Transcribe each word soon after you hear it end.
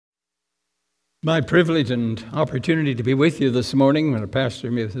My privilege and opportunity to be with you this morning when a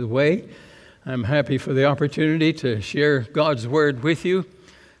pastor is away. I'm happy for the opportunity to share God's word with you,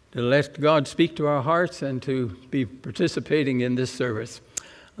 to let God speak to our hearts, and to be participating in this service.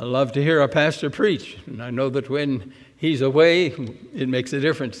 I love to hear our pastor preach, and I know that when he's away, it makes a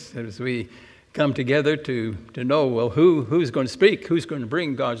difference as we come together to know, well, who's going to speak, who's going to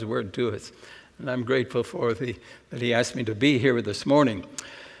bring God's word to us. And I'm grateful for that he asked me to be here this morning.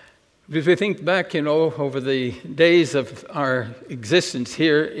 If we think back, over the days of our existence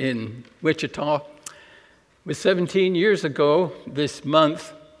here in Wichita, it was 17 years ago this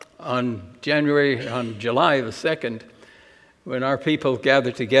month on July the 2nd, when our people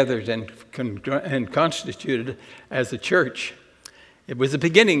gathered together and constituted as a church. It was the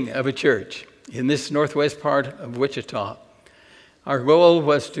beginning of a church in this northwest part of Wichita. Our goal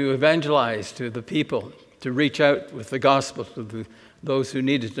was to evangelize to the people, to reach out with the gospel to those who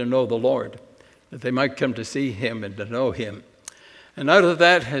needed to know the Lord, that they might come to see him and to know him. And out of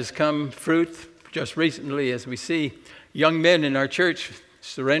that has come fruit just recently as we see young men in our church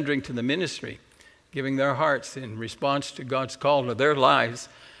surrendering to the ministry, giving their hearts in response to God's call to their lives,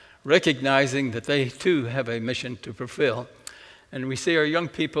 recognizing that they too have a mission to fulfill. And we see our young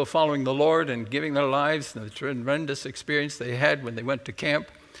people following the Lord and giving their lives, and the tremendous experience they had when they went to camp,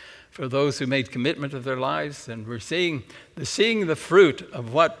 for those who made commitment of their lives. And we're seeing the fruit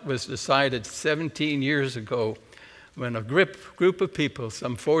of what was decided 17 years ago when a group of people,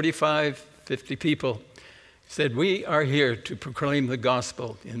 some 45, 50 people, said, we are here to proclaim the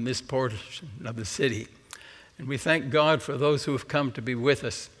gospel in this portion of the city. And we thank God for those who have come to be with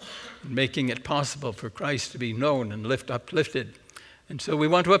us, making it possible for Christ to be known and uplifted. And so we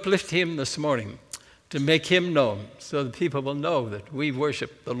want to uplift him this morning, to make him known, so that people will know that we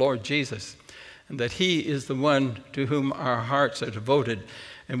worship the Lord Jesus and that he is the one to whom our hearts are devoted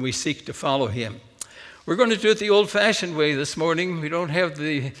and we seek to follow him. We're going to do it the old-fashioned way this morning. We don't have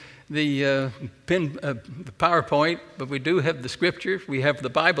the PowerPoint, but we do have the scripture. We have the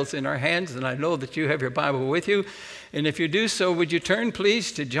Bibles in our hands, and I know that you have your Bible with you. And if you do so, would you turn,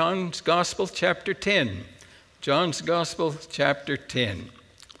 please, to John's Gospel, chapter 10. John's Gospel, chapter 10.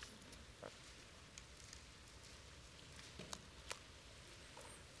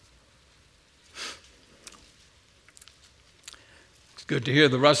 Good to hear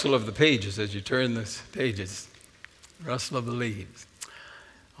the rustle of the pages as you turn the pages, rustle of the leaves.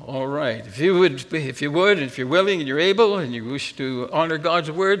 All right, if you're willing and you're able and you wish to honor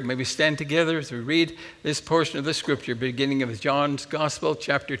God's word, maybe stand together as we read this portion of the scripture, beginning with John's Gospel,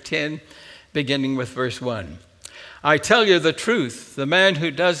 chapter 10, beginning with verse 1. I tell you the truth, the man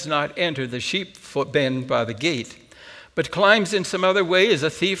who does not enter the sheep pen by the gate, but climbs in some other way is a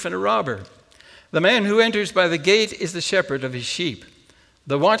thief and a robber. The man who enters by the gate is the shepherd of his sheep.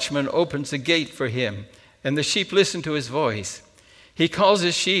 The watchman opens the gate for him, and the sheep listen to his voice. He calls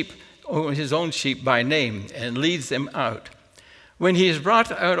his own sheep by name, and leads them out. When he has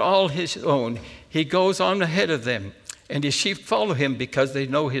brought out all his own, he goes on ahead of them, and his sheep follow him because they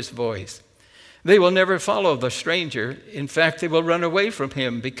know his voice. They will never follow the stranger. In fact, they will run away from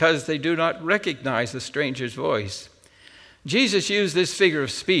him because they do not recognize the stranger's voice. Jesus used this figure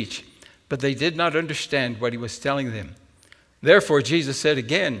of speech, but they did not understand what he was telling them. Therefore, Jesus said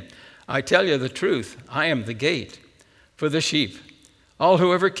again, I tell you the truth, I am the gate for the sheep. All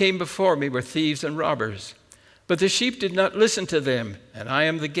who ever came before me were thieves and robbers, but the sheep did not listen to them, and I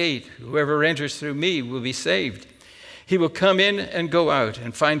am the gate. Whoever enters through me will be saved. He will come in and go out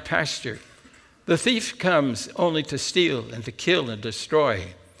and find pasture. The thief comes only to steal and to kill and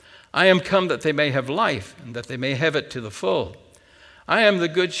destroy. I am come that they may have life, and that they may have it to the full. I am the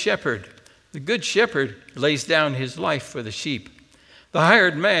good shepherd. The good shepherd lays down his life for the sheep. The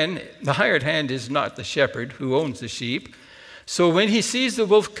hired hand is not the shepherd who owns the sheep. So when he sees the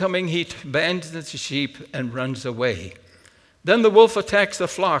wolf coming, he abandons the sheep and runs away. Then the wolf attacks the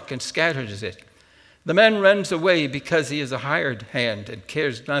flock and scatters it. The man runs away because he is a hired hand and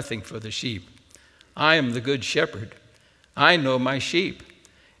cares nothing for the sheep. I am the good shepherd. I know my sheep,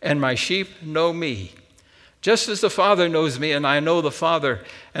 and my sheep know me. Just as the Father knows me, and I know the Father,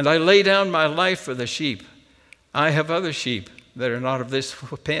 and I lay down my life for the sheep. I have other sheep that are not of this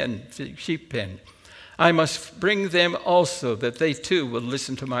sheep pen. I must bring them also, that they too will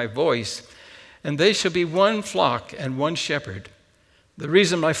listen to my voice, and they shall be one flock and one shepherd. The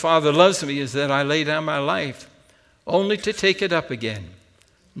reason my Father loves me is that I lay down my life, only to take it up again.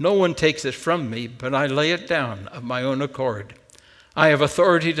 No one takes it from me, but I lay it down of my own accord. I have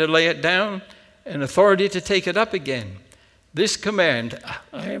authority to lay it down, and authority to take it up again. This command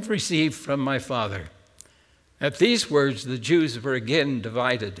I have received from my Father. At these words, the Jews were again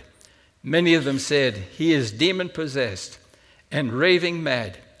divided. Many of them said, "He is demon-possessed and raving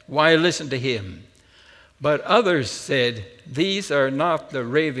mad. Why listen to him?" But others said, "These are not the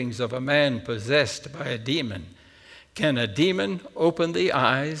ravings of a man possessed by a demon. Can a demon open the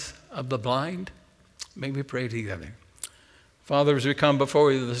eyes of the blind?" May we pray together. Father, as we come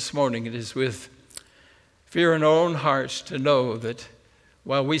before you this morning, it is with fear in our own hearts to know that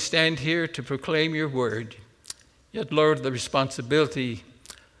while we stand here to proclaim your word, yet, Lord, the responsibility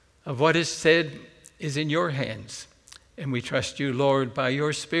of what is said is in your hands. And we trust you, Lord, by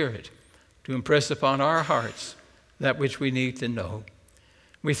your Spirit to impress upon our hearts that which we need to know.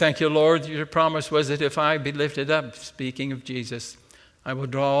 We thank you, Lord, your promise was that if I be lifted up, speaking of Jesus, I will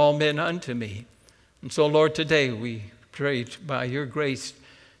draw all men unto me. And so, Lord, today we pray by your grace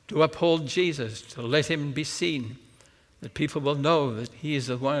to uphold Jesus, to let him be seen, that people will know that he is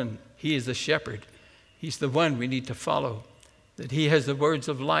the one, he is the shepherd. He's the one we need to follow, that he has the words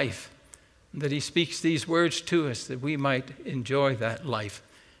of life, and that he speaks these words to us that we might enjoy that life.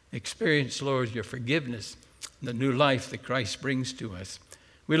 Experience, Lord, your forgiveness, and the new life that Christ brings to us.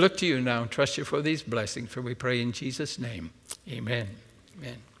 We look to you now and trust you for these blessings, for we pray in Jesus' name. Amen.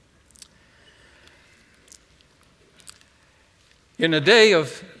 Amen. In a day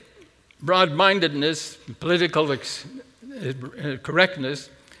of broad-mindedness, political correctness,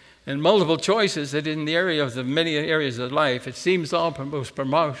 and multiple choices that in the area of the many areas of life, it seems all most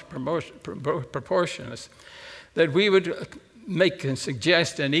proportionless, that we would make and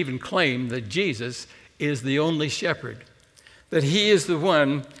suggest and even claim that Jesus is the only shepherd, that he is the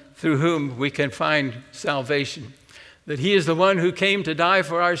one through whom we can find salvation, that he is the one who came to die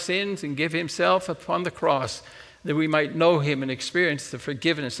for our sins and give himself upon the cross that we might know him and experience the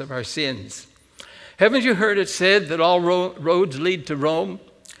forgiveness of our sins. Haven't you heard it said that all roads lead to Rome?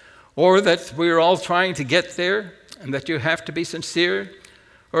 Or that we're all trying to get there, and that you have to be sincere,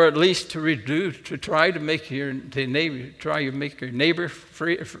 or at least to try to make your neighbor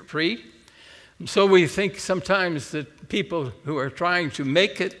free. And so we think sometimes that people who are trying to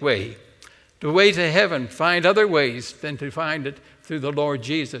make it way to heaven, find other ways than to find it through the Lord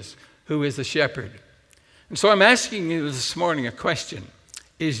Jesus, who is the shepherd. And so I'm asking you this morning a question.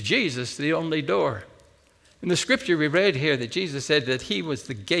 Is Jesus the only door? In the scripture we read here that Jesus said that he was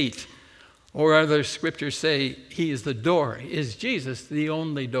the gate, or other scriptures say he is the door. Is Jesus the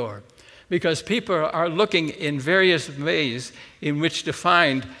only door? Because people are looking in various ways in which to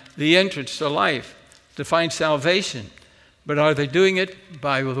find the entrance to life, to find salvation. But are they doing it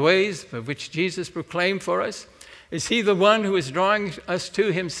by the ways by which Jesus proclaimed for us? Is he the one who is drawing us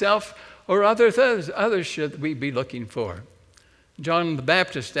to himself, or others should we be looking for? John the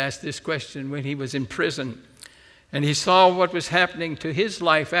Baptist asked this question when he was in prison, and he saw what was happening to his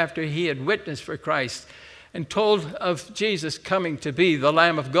life after he had witnessed for Christ and told of Jesus coming to be the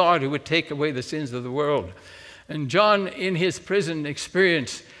Lamb of God who would take away the sins of the world. And John, in his prison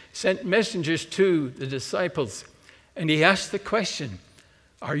experience, sent messengers to the disciples, and he asked the question,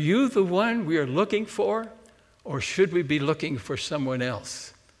 "Are you the one we are looking for, or should we be looking for someone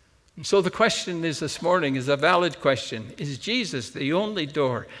else?" And so the question this morning is a valid question. Is Jesus the only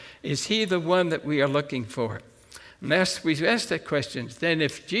door? Is he the one that we are looking for? And we ask that question, then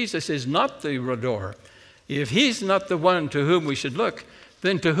if Jesus is not the door, if he's not the one to whom we should look,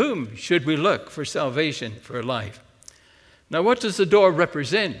 then to whom should we look for salvation, for life? Now, what does the door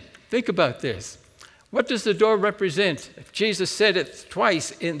represent? Think about this. What does the door represent? If Jesus said it twice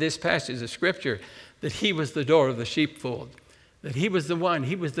in this passage of Scripture, that he was the door of the sheepfold, that he was the one,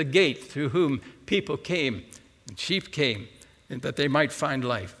 he was the gate through whom people came and sheep came, and that they might find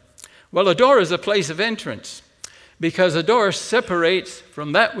life. Well, a door is a place of entrance, because a door separates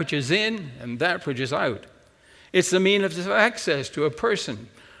from that which is in and that which is out. It's the means of access to a person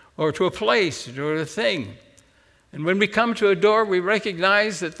or to a place or to a thing. And when we come to a door, we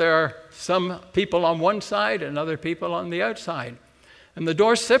recognize that there are some people on one side and other people on the outside. And the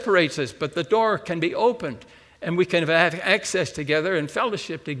door separates us, but the door can be opened, and we can have access together and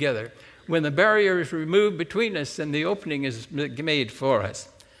fellowship together when the barrier is removed between us and the opening is made for us.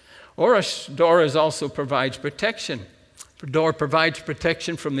 Or a door also provides protection. A door provides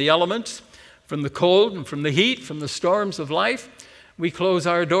protection from the elements, from the cold and from the heat, from the storms of life. We close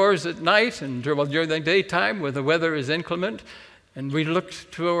our doors at night and during the daytime where the weather is inclement, and we look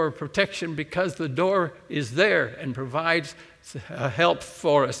to our protection because the door is there and provides help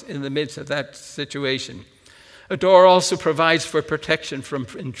for us in the midst of that situation. A door also provides for protection from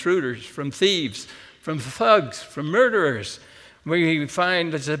intruders, from thieves, from thugs, from murderers. We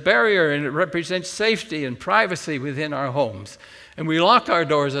find it's a barrier, and it represents safety and privacy within our homes. And we lock our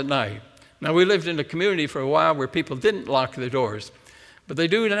doors at night. Now, we lived in a community for a while where people didn't lock their doors. But they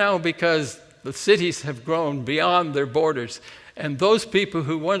do now because the cities have grown beyond their borders. And those people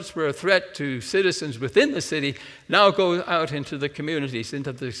who once were a threat to citizens within the city now go out into the communities,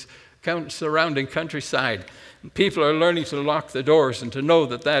 into the surrounding countryside. And people are learning to lock the doors and to know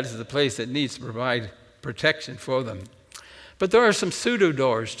that that is the place that needs to provide protection for them. But there are some pseudo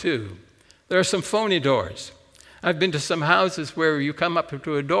doors too. There are some phony doors. I've been to some houses where you come up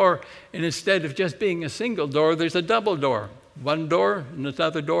to a door, and instead of just being a single door, there's a double door. One door and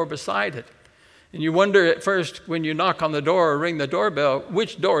another door beside it. And you wonder at first when you knock on the door or ring the doorbell,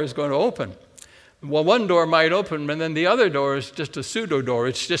 which door is going to open? Well, one door might open, and then the other door is just a pseudo door.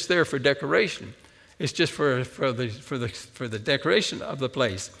 It's just there for decoration. It's just for the decoration of the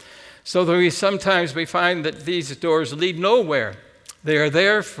place. So that sometimes we find that these doors lead nowhere. They are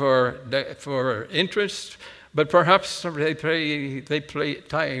there for interest, but perhaps they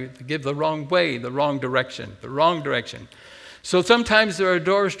give the wrong way, the wrong direction. So sometimes there are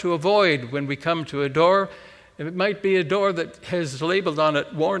doors to avoid when we come to a door. It might be a door that has labeled on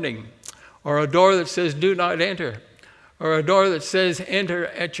it warning, or a door that says do not enter, or a door that says enter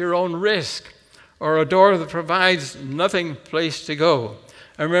at your own risk, or a door that provides nothing place to go.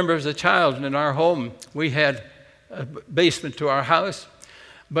 I remember as a child in our home, we had a basement to our house,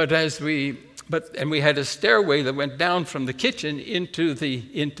 and we had a stairway that went down from the kitchen into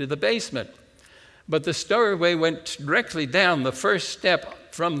the basement. But the stairway went directly down. The first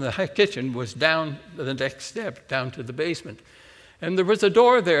step from the kitchen was down the next step, down to the basement. And there was a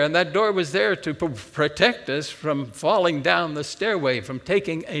door there, and that door was there to protect us from falling down the stairway, from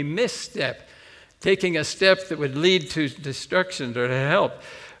taking a misstep, taking a step that would lead to destruction or to help,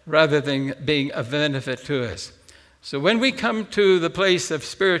 rather than being a benefit to us. So when we come to the place of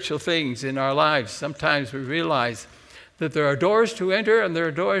spiritual things in our lives, sometimes we realize that there are doors to enter and there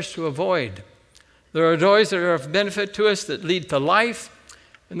are doors to avoid. There are doors that are of benefit to us that lead to life,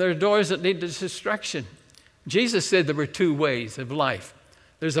 and there are doors that lead to destruction. Jesus said there were two ways of life.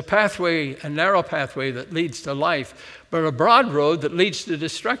 There's a pathway, a narrow pathway that leads to life, but a broad road that leads to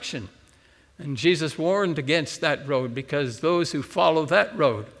destruction. And Jesus warned against that road because those who follow that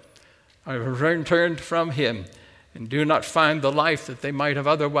road are turned from him and do not find the life that they might have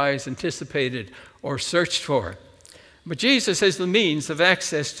otherwise anticipated or searched for. But Jesus is the means of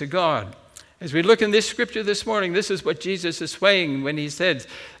access to God. As we look in this scripture this morning, this is what Jesus is saying when he said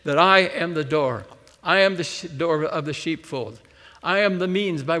that I am the door. I am the door of the sheepfold. I am the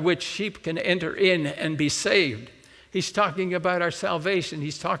means by which sheep can enter in and be saved. He's talking about our salvation.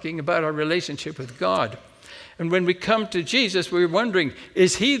 He's talking about our relationship with God. And when we come to Jesus, we're wondering,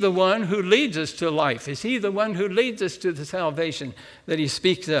 is he the one who leads us to life? Is he the one who leads us to the salvation that he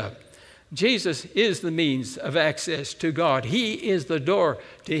speaks of? Jesus is the means of access to God. He is the door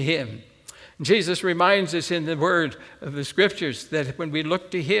to him. Jesus reminds us in the word of the scriptures that when we look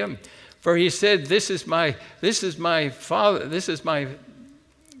to him, for he said, Jesus' Father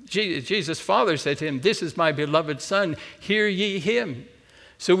said to him, this is my beloved Son, hear ye him.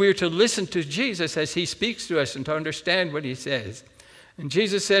 So we are to listen to Jesus as he speaks to us and to understand what he says. And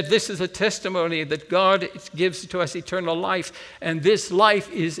Jesus said, this is a testimony that God gives to us eternal life, and this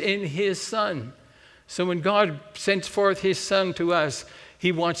life is in his Son. So when God sends forth his Son to us,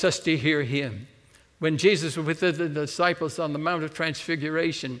 he wants us to hear him. When Jesus was with the disciples on the Mount of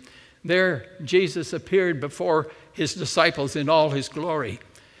Transfiguration, there Jesus appeared before his disciples in all his glory.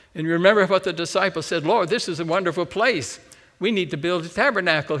 And you remember what the disciples said, Lord, this is a wonderful place. We need to build a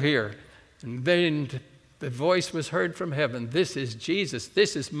tabernacle here. And then the voice was heard from heaven. This is Jesus.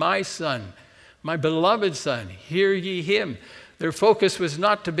 This is my Son, my beloved Son. Hear ye him. Their focus was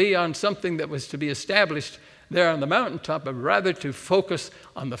not to be on something that was to be established there on the mountaintop, but rather to focus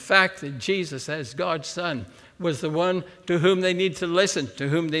on the fact that Jesus, as God's Son, was the one to whom they need to listen, to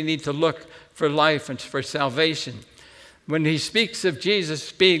whom they need to look for life and for salvation. When he speaks of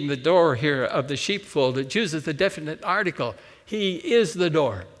Jesus being the door here of the sheepfold, it uses the definite article. He is the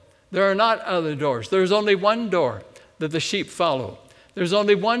door. There are not other doors. There's only one door that the sheep follow. There's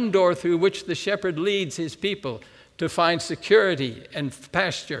only one door through which the shepherd leads his people to find security and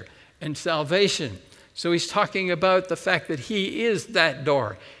pasture and salvation. So he's talking about the fact that he is that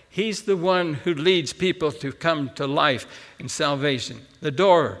door. He's the one who leads people to come to life and salvation, the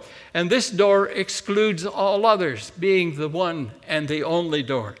door. And this door excludes all others, being the one and the only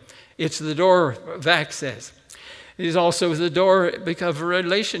door. It's the door of access. It is also the door of a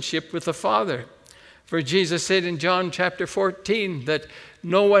relationship with the Father. For Jesus said in John chapter 14 that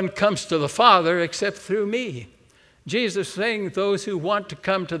no one comes to the Father except through me. Jesus saying those who want to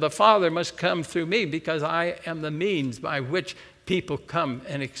come to the Father must come through me because I am the means by which people come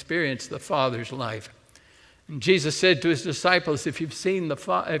and experience the Father's life. And Jesus said to his disciples, if you've seen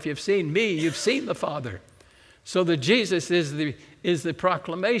me, you've seen the Father. So that Jesus is the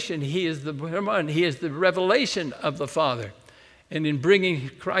proclamation. He is the one. He is the revelation of the Father. And in bringing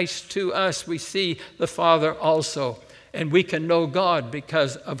Christ to us, we see the Father also. And we can know God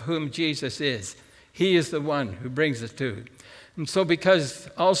because of whom Jesus is. He is the one who brings us to. And so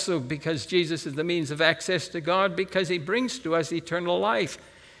because Jesus is the means of access to God, because he brings to us eternal life.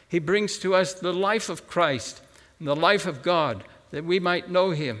 He brings to us the life of Christ and the life of God, that we might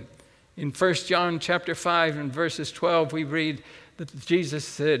know him. In 1 John chapter 5 and verses 12, we read that Jesus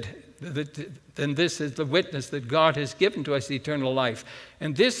said, "Then this is the witness that God has given to us eternal life.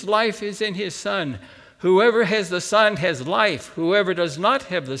 And this life is in his Son. Whoever has the Son has life. Whoever does not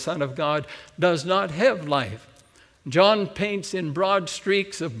have the Son of God does not have life." John paints in broad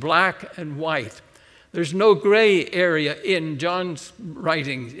streaks of black and white. There's no gray area in John's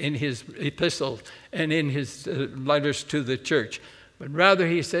writings, in his epistles and in his letters to the church. But rather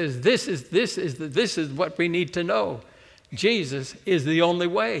he says, this is what we need to know. Jesus is the only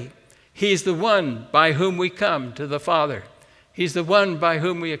way. He's the one by whom we come to the Father. He's the one by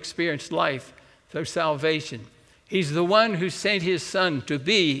whom we experience life through salvation. He's the one who sent his Son to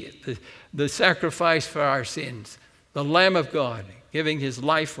be the sacrifice for our sins, the Lamb of God, giving his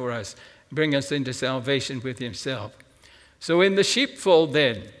life for us, bring us into salvation with himself. So in the sheepfold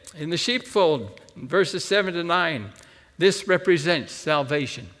then, in verses 7 to 9, this represents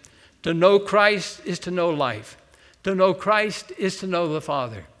salvation. To know Christ is to know life. To know Christ is to know the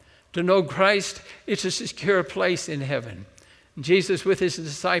Father. To know Christ is to secure a place in heaven. Jesus with his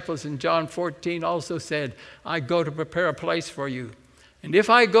disciples in John 14 also said, "I go to prepare a place for you. And if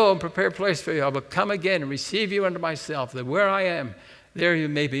I go and prepare a place for you, I will come again and receive you unto myself, that where I am, there you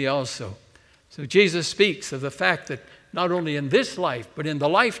may be also." So Jesus speaks of the fact that not only in this life, but in the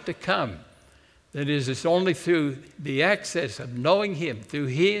life to come, that is, it's only through the access of knowing him, through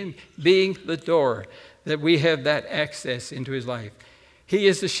him being the door, that we have that access into his life. He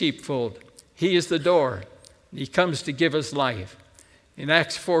is the sheepfold. He is the door. He comes to give us life. In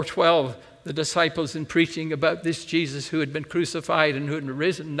Acts 4:12, the disciples, in preaching about this Jesus who had been crucified and who had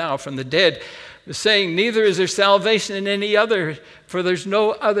risen now from the dead, was saying, "Neither is there salvation in any other, for there's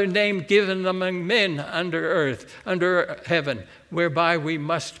no other name given among men under heaven, whereby we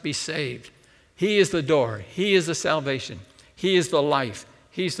must be saved." He is the door. He is the salvation. He is the life.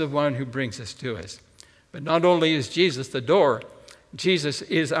 He's the one who brings us to us. But not only is Jesus the door, Jesus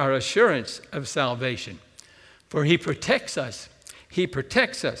is our assurance of salvation. For he protects us. He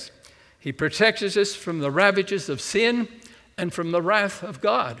protects us. He protects us from the ravages of sin and from the wrath of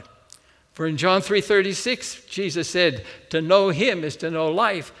God. For in John 3:36, Jesus said, "To know him is to know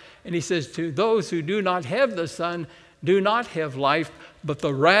life." And he says, "To those who do not have the Son do not have life, but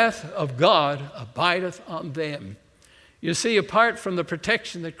the wrath of God abideth on them." You see, apart from the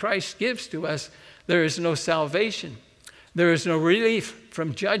protection that Christ gives to us, there is no salvation. There is no relief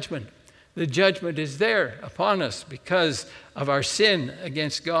from judgment. The judgment is there upon us because of our sin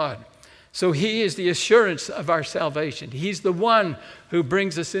against God. So he is the assurance of our salvation. He's the one who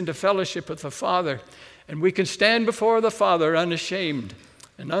brings us into fellowship with the Father. And we can stand before the Father unashamed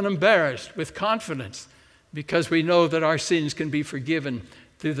and unembarrassed with confidence because we know that our sins can be forgiven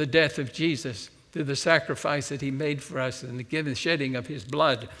through the death of Jesus, through the sacrifice that he made for us and the shedding of his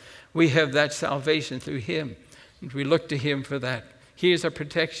blood. We have that salvation through him, and we look to him for that. He is our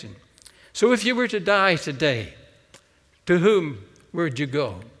protection. So if you were to die today, to whom would you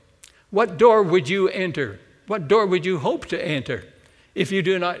go? What door would you enter? What door would you hope to enter if you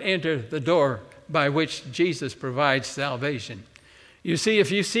do not enter the door by which Jesus provides salvation? You see,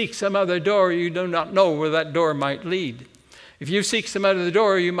 if you seek some other door, you do not know where that door might lead. If you seek some other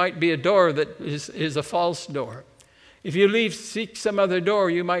door, you might be a door that is a false door. If you seek some other door,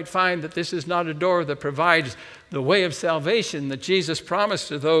 you might find that this is not a door that provides the way of salvation that Jesus promised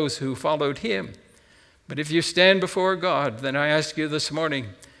to those who followed him. But if you stand before God, then I ask you this morning,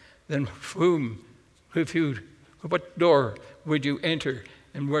 then what door would you enter,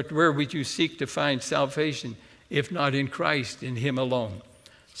 and where would you seek to find salvation, if not in Christ, in him alone?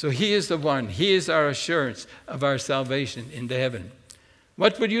 So he is the one. He is our assurance of our salvation into heaven.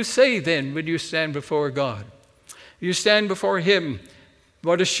 What would you say then when you stand before God? You stand before him,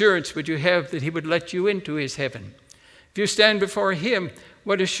 what assurance would you have that he would let you into his heaven? If you stand before him,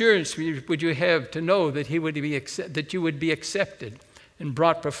 what assurance would you have to know that that you would be accepted and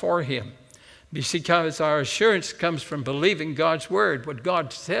brought before him? Because our assurance comes from believing God's word, what God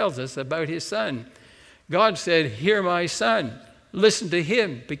tells us about his Son. God said, "Hear my Son, listen to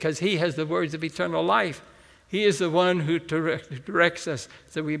him, because he has the words of eternal life." He is the one who directs us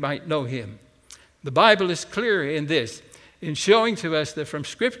so we might know him. The Bible is clear in this, in showing to us that from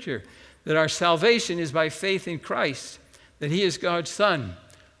Scripture that our salvation is by faith in Christ, that he is God's Son.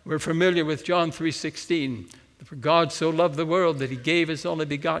 We're familiar with John 3:16. For God so loved the world that he gave his only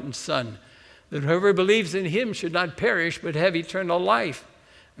begotten Son, that whoever believes in him should not perish but have eternal life.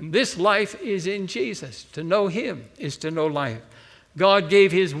 And this life is in Jesus. To know him is to know life. God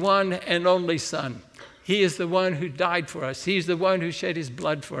gave his one and only Son. He is the one who died for us. He's the one who shed his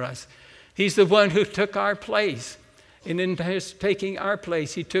blood for us. He's the one who took our place. And in his taking our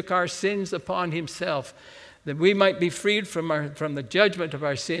place, he took our sins upon himself, that we might be freed from the judgment of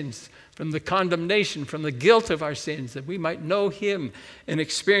our sins, from the condemnation, from the guilt of our sins, that we might know him and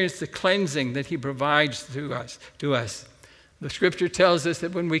experience the cleansing that he provides to us. The Scripture tells us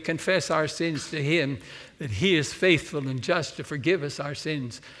that when we confess our sins to him, that he is faithful and just to forgive us our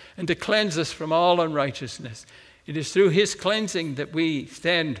sins and to cleanse us from all unrighteousness. It is through his cleansing that we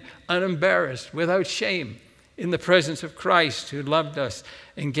stand unembarrassed, without shame, in the presence of Christ, who loved us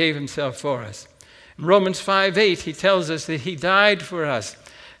and gave himself for us. In Romans 5:8, he tells us that he died for us,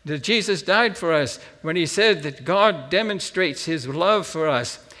 that Jesus died for us when he said that God demonstrates his love for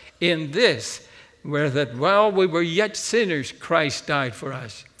us in this, where that while we were yet sinners, Christ died for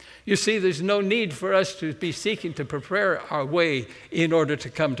us. You see, there's no need for us to be seeking to prepare our way in order to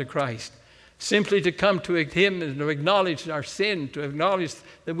come to Christ. Simply to come to him and to acknowledge our sin, to acknowledge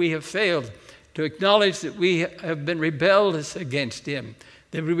that we have failed, to acknowledge that we have been rebellious against him,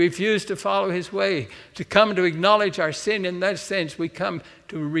 that we refuse to follow his way, to come to acknowledge our sin. In that sense, we come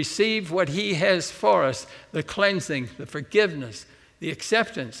to receive what he has for us, the cleansing, the forgiveness, the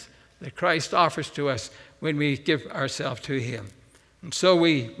acceptance that Christ offers to us when we give ourselves to him. And so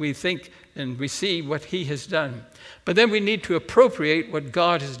we think and we see what he has done. But then we need to appropriate what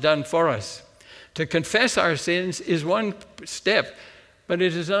God has done for us. To confess our sins is one step, but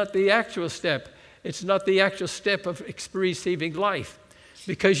it is not the actual step. It's not the actual step of receiving life.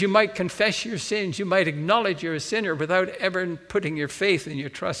 Because you might confess your sins, you might acknowledge you're a sinner without ever putting your faith and your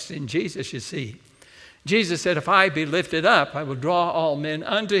trust in Jesus, you see. Jesus said, if I be lifted up, I will draw all men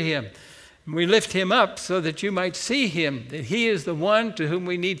unto him. And we lift him up so that you might see him, that he is the one to whom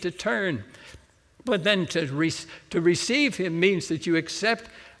we need to turn. But then to receive him means that you accept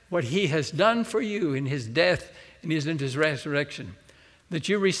what he has done for you in his death and in his resurrection. That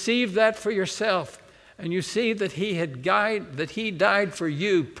you receive that for yourself, and you see that he died for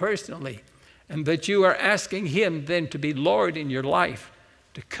you personally, and that you are asking him then to be Lord in your life,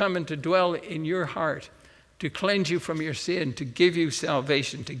 to come and to dwell in your heart, to cleanse you from your sin, to give you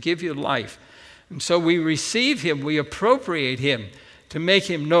salvation, to give you life. And so we receive him, we appropriate him to make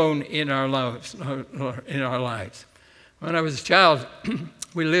him known in our lives. When I was a child,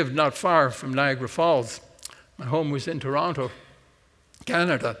 we lived not far from Niagara Falls. My home was in Toronto,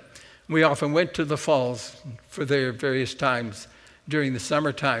 Canada. We often went to the falls for their various times during the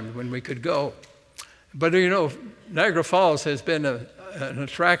summertime when we could go. But you know, Niagara Falls has been an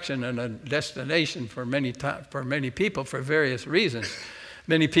attraction and a destination for many people for various reasons.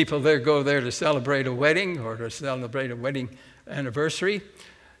 Many people go there to celebrate a wedding or to celebrate a wedding anniversary.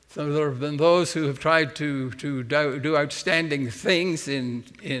 So there have been those who have tried to do outstanding things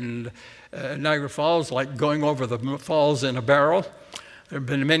in Niagara Falls, like going over the falls in a barrel. There have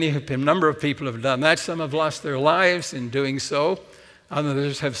been a number of people who have done that. Some have lost their lives in doing so.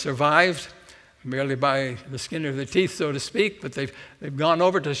 Others have survived, merely by the skin of their teeth, so to speak, but they've gone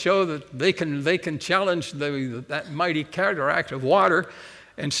over to show that they can challenge that mighty cataract of water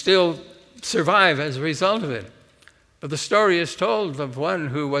and still survive as a result of it. But the story is told of one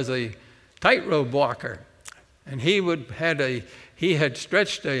who was a tightrope walker, and he had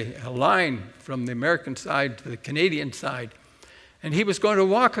stretched a line from the American side to the Canadian side, and he was going to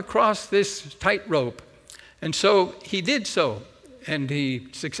walk across this tightrope. And so he did so, and he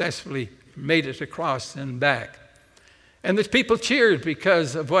successfully made it across and back. And the people cheered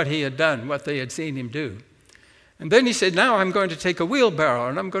because of what he had done, what they had seen him do. And then he said, now I'm going to take a wheelbarrow,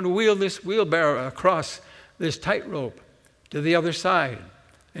 and I'm going to wheel this wheelbarrow across this tightrope to the other side.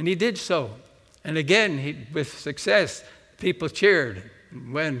 And he did so. And again, with success, people cheered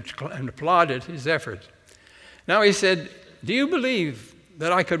and applauded his effort. Now he said, do you believe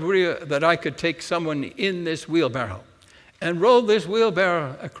that I could take someone in this wheelbarrow and roll this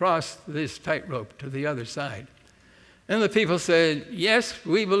wheelbarrow across this tightrope to the other side? And the people said, yes,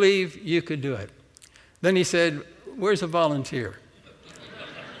 we believe you could do it. Then he said, where's a volunteer?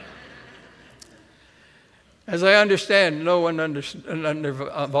 As I understand, no one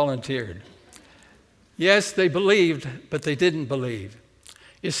volunteered. Yes, they believed, but they didn't believe.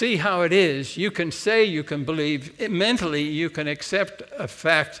 You see how it is. You can say you can believe. Mentally, you can accept a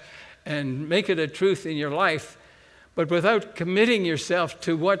fact and make it a truth in your life, but without committing yourself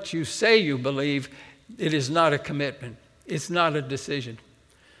to what you say you believe, it is not a commitment. It's not a decision.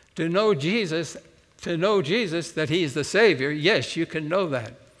 To know Jesus, that he is the Savior, yes, you can know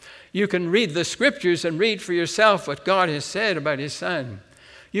that. You can read the Scriptures and read for yourself what God has said about his Son.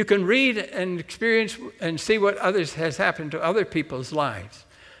 You can read and experience and see what has happened to other people's lives.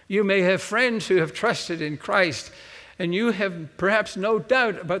 You may have friends who have trusted in Christ, and you have perhaps no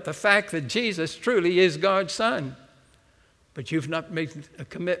doubt about the fact that Jesus truly is God's Son. But you've not made a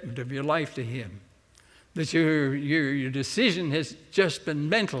commitment of your life to him. That your decision has just been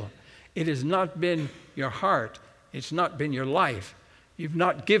mental. It has not been your heart. It's not been your life. You've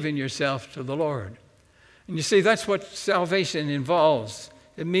not given yourself to the Lord. And you see, that's what salvation involves.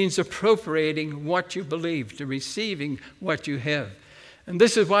 It means appropriating what you believe, to receiving what you have. And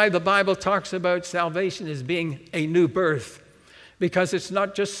this is why the Bible talks about salvation as being a new birth. Because it's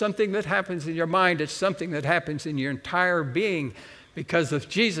not just something that happens in your mind, it's something that happens in your entire being. Because if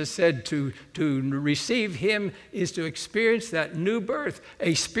Jesus said to receive him is to experience that new birth,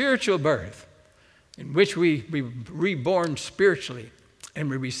 a spiritual birth, in which we reborn spiritually, and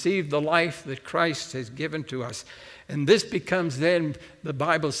we receive the life that Christ has given to us. And this becomes then, the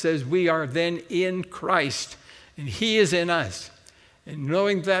Bible says, we are then in Christ, and he is in us. And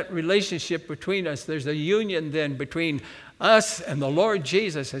knowing that relationship between us, there's a union then between us and the Lord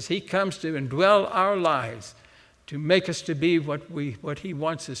Jesus as he comes to indwell our lives to make us to be what he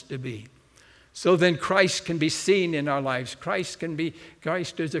wants us to be. So then Christ can be seen in our lives. Christ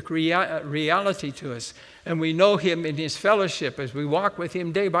is a reality to us. And we know him in his fellowship as we walk with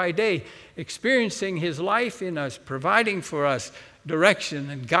him day by day, experiencing his life in us, providing for us direction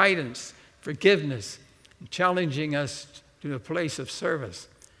and guidance, forgiveness, and challenging us to a place of service.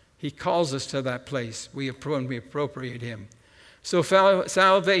 He calls us to that place when we appropriate him. So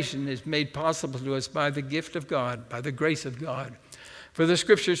salvation is made possible to us by the gift of God, by the grace of God. For the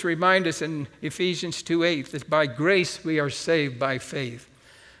Scriptures remind us in Ephesians 2:8 that by grace we are saved by faith,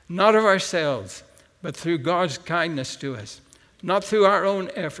 not of ourselves, but through God's kindness to us, not through our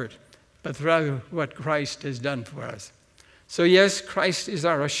own effort, but through what Christ has done for us. So yes, Christ is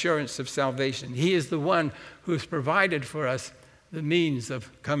our assurance of salvation. He is the one who has provided for us the means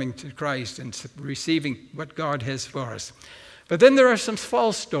of coming to Christ and receiving what God has for us. But then there are some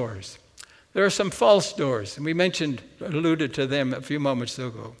false doors. There are some false doors, and we alluded to them a few moments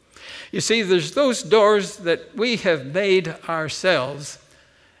ago. You see, there's those doors that we have made ourselves,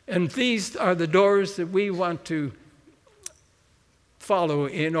 and these are the doors that we want to follow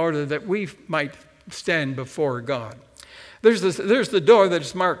in order that we might stand before God. There's the door that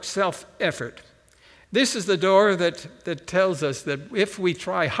is marked self-effort. This is the door that tells us that if we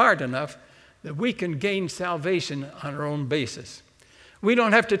try hard enough, that we can gain salvation on our own basis. We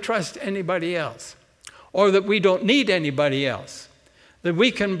don't have to trust anybody else, or that we don't need anybody else. That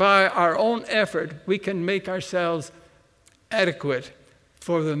we can, by our own effort, we can make ourselves adequate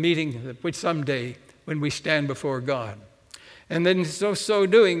for the meeting which someday when we stand before God. And then so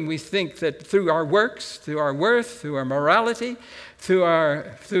doing, we think that through our works, through our worth, through our morality,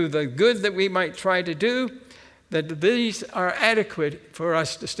 through the good that we might try to do, that these are adequate for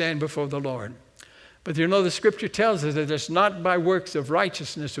us to stand before the Lord. But you know, the Scripture tells us that it's not by works of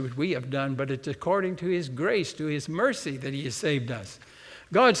righteousness which we have done, but it's according to his grace, to his mercy that he has saved us.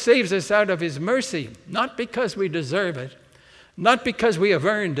 God saves us out of his mercy, not because we deserve it, not because we have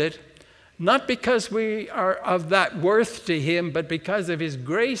earned it, not because we are of that worth to him, but because of his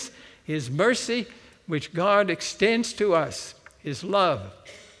grace, his mercy, which God extends to us, his love,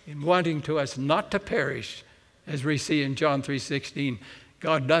 in wanting to us not to perish, as we see in John 3:16.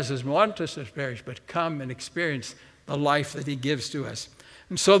 God doesn't want us to perish, but come and experience the life that he gives to us.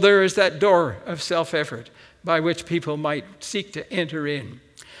 And so there is that door of self-effort by which people might seek to enter in.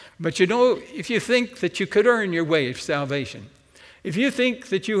 But you know, if you think that you could earn your way of salvation, if you think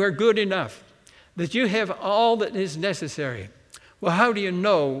that you are good enough, that you have all that is necessary, well, how do you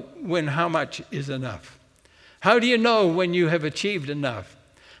know how much is enough? How do you know when you have achieved enough?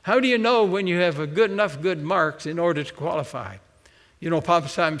 How do you know when you have good marks in order to qualify? You know,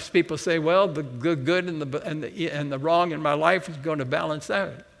 sometimes people say, well, the good and the wrong in my life is going to balance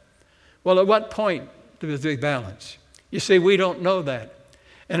out. Well, at what point does they balance? You see, we don't know that.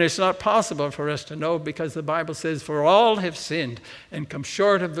 And it's not possible for us to know because the Bible says, for all have sinned and come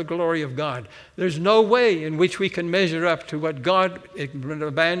short of the glory of God. There's no way in which we can measure up to what God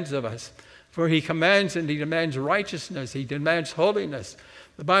demands of us. For he commands, and he demands righteousness. He demands holiness.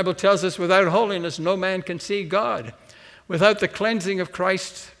 The Bible tells us without holiness, no man can see God. Without the cleansing of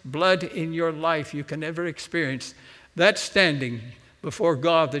Christ's blood in your life, you can never experience that standing before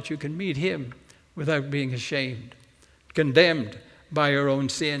God that you can meet him without being ashamed, condemned by your own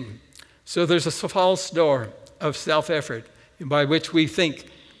sin. So there's a false door of self-effort by which we think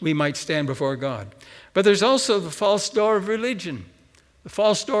we might stand before God. But there's also the false door of religion. The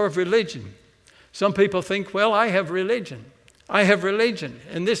false door of religion. Some people think, well, I have religion. I have religion,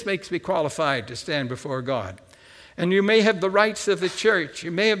 and this makes me qualified to stand before God. And you may have the rites of the church.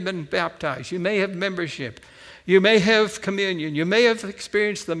 You may have been baptized. You may have membership. You may have communion. You may have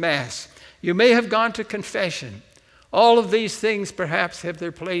experienced the Mass. You may have gone to confession. All of these things perhaps have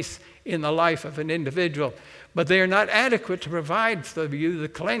their place in the life of an individual, but they are not adequate to provide for you the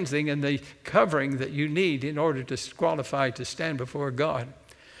cleansing and the covering that you need in order to qualify to stand before God.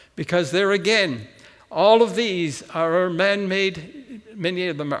 Because there again, all of these are man-made, many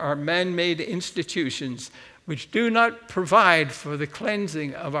of them are man-made institutions which do not provide for the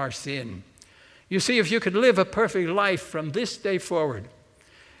cleansing of our sin. You see, if you could live a perfect life from this day forward,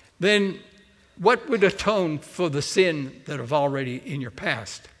 then what would atone for the sin that is already in your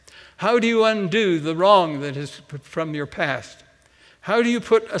past? How do you undo the wrong that is from your past? How do you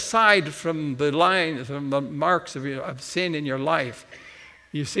put aside from the marks of sin in your life?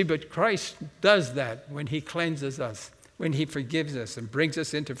 You see, but Christ does that when he cleanses us, when he forgives us and brings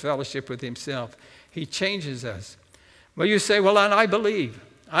us into fellowship with himself. He changes us. Well, you say, well, and I believe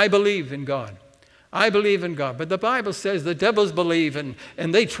in God. I believe in God. But the Bible says the devils believe and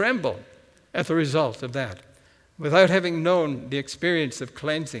they tremble at the result of that, without having known the experience of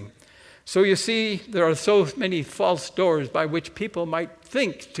cleansing. So you see, there are so many false doors by which people might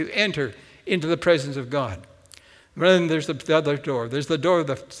think to enter into the presence of God. Then there's the other door. There's the door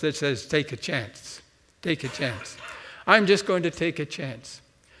that says, take a chance. Take a chance. I'm just going to take a chance.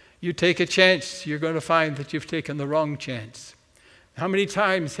 You take a chance, you're going to find that you've taken the wrong chance. How many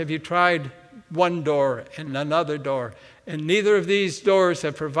times have you tried one door and another door, and neither of these doors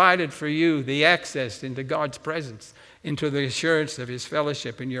have provided for you the access into God's presence, into the assurance of his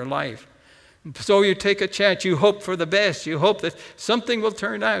fellowship in your life? So you take a chance. You hope for the best. You hope that something will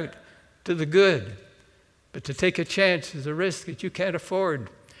turn out to the good. But to take a chance is a risk that you can't afford,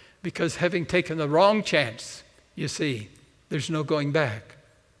 because having taken the wrong chance, you see, there's no going back.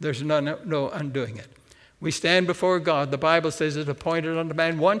 There's no undoing it. We stand before God. The Bible says it's appointed unto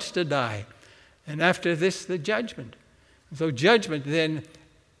man once to die, and after this, the judgment. So judgment then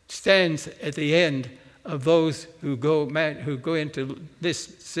stands at the end of those who go into this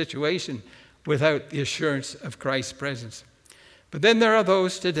situation without the assurance of Christ's presence. But then there are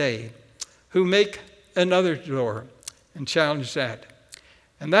those today who make another door and challenge that.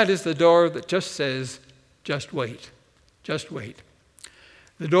 And that is the door that just says, just wait. Just wait.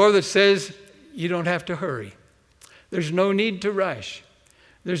 The door that says, you don't have to hurry. There's no need to rush.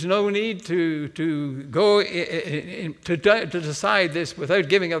 There's no need to go to decide this without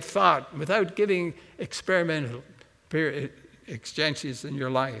giving a thought, without giving experimental exchanges in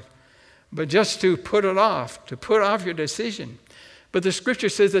your life, but just to put it off, to put off your decision. But the scripture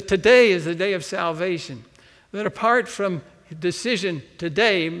says that today is the day of salvation, that apart from decision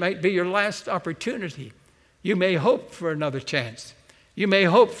today might be your last opportunity. You may hope for another chance. You may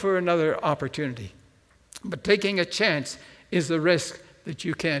hope for another opportunity. But taking a chance is the risk that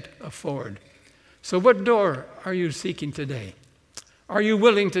you can't afford. So what door are you seeking today? Are you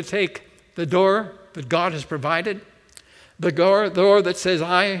willing to take the door that God has provided? The door that says,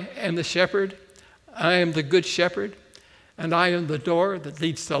 I am the shepherd, I am the good shepherd, and I am the door that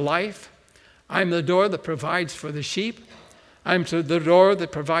leads to life. I'm the door that provides for the sheep. I'm the door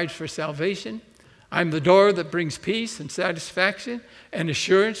that provides for salvation. I'm the door that brings peace and satisfaction and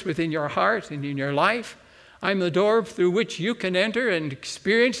assurance within your heart and in your life. I'm the door through which you can enter and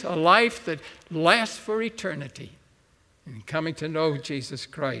experience a life that lasts for eternity in coming to know Jesus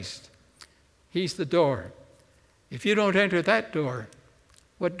Christ. He's the door. If you don't enter that door,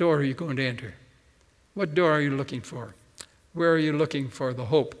 what door are you going to enter? What door are you looking for? Where are you looking for the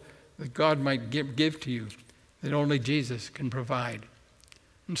hope that God might give to you that only Jesus can provide?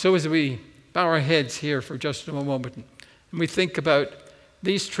 And so as we bow our heads here for just a moment and we think about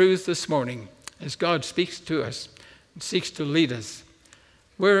these truths this morning, as God speaks to us and seeks to lead us,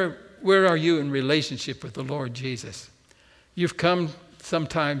 where are you in relationship with the Lord Jesus? You've come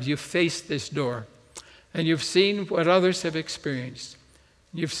sometimes, you've faced this door, and you've seen what others have experienced.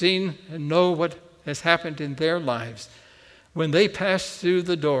 You've seen and know what has happened in their lives when they passed through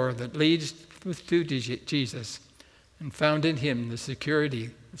the door that leads to Jesus and found in him the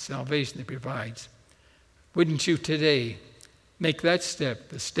security, the salvation he provides. Wouldn't you today make that step,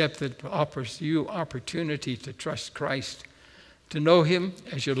 the step that offers you opportunity to trust Christ, to know him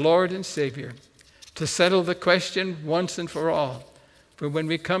as your Lord and Savior, to settle the question once and for all For when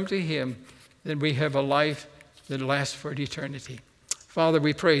we come to him, then we have a life that lasts for eternity. Father,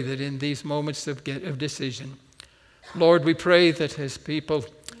 we pray that in these moments of decision, Lord, we pray that as people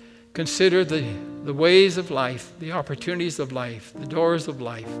consider the ways of life, the opportunities of life, the doors of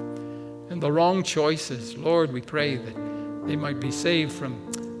life, and the wrong choices, Lord, we pray that they might be saved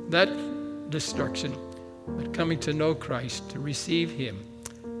from that destruction, but coming to know Christ, to receive him.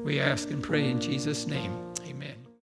 We ask and pray in Jesus' name.